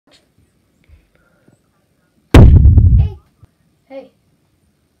Hey.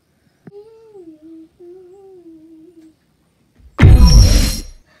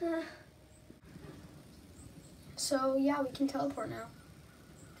 So yeah, we can teleport now.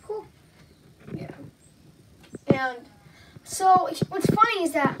 Cool. Yeah. And so what's funny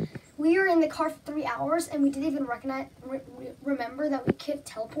is that we were in the car for 3 hours and we didn't even remember that we could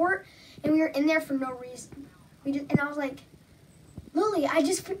teleport, and we were in there for no reason. And I was like, Lily,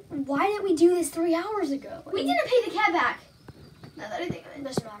 why didn't we do this 3 hours ago? We didn't pay the cab back. Now that I think of it. It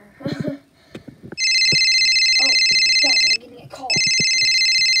doesn't matter. Oh, guys, I'm getting a call.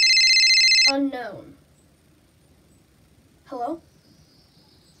 Unknown. Hello?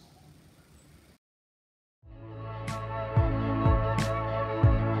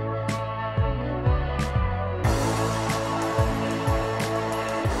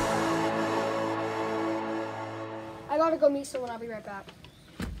 I gotta go meet someone. I'll be right back.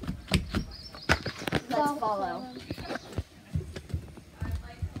 Let's follow.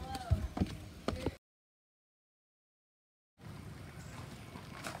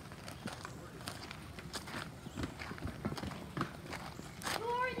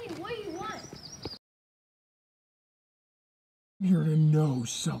 Here to know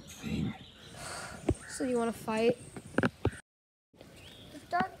something. So you want to fight? The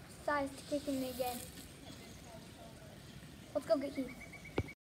dark side's kicking me again. Let's go get you.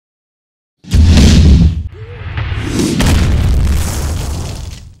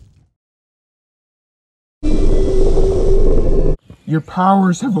 Your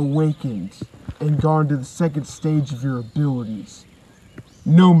powers have awakened and gone to the second stage of your abilities.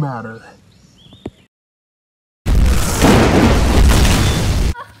 No matter.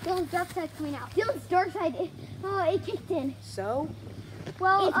 Dylan's dark side's coming out. Dylan's dark side, it kicked in. So?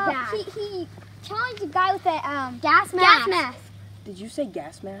 Well, It's bad. he challenged a guy with a gas mask. Did you say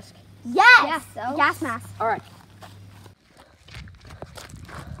gas mask? Yes, so. Gas mask. All right.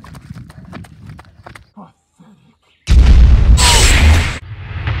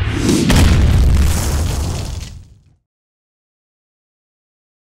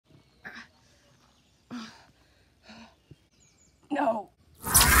 No.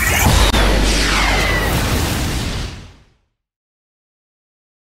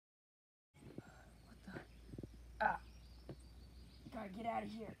 Gotta get out of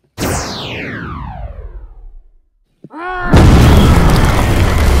here.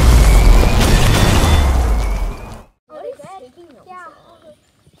 What is taking them? Yeah.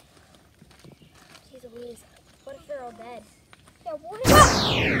 Jeez Louise. What if they're all dead? Yeah, what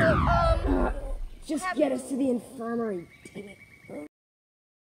if... Just get us to the infirmary. Damn it.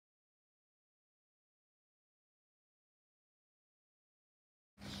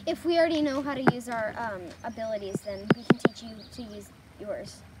 If we already know how to use our abilities, then we can teach you to use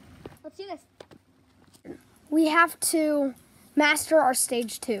yours. Let's do this. We have to master our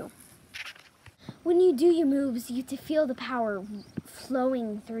stage 2. When you do your moves, you have to feel the power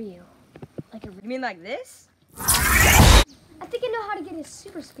flowing through you. You mean like this? I think I know how to get his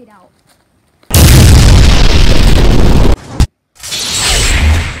super speed out.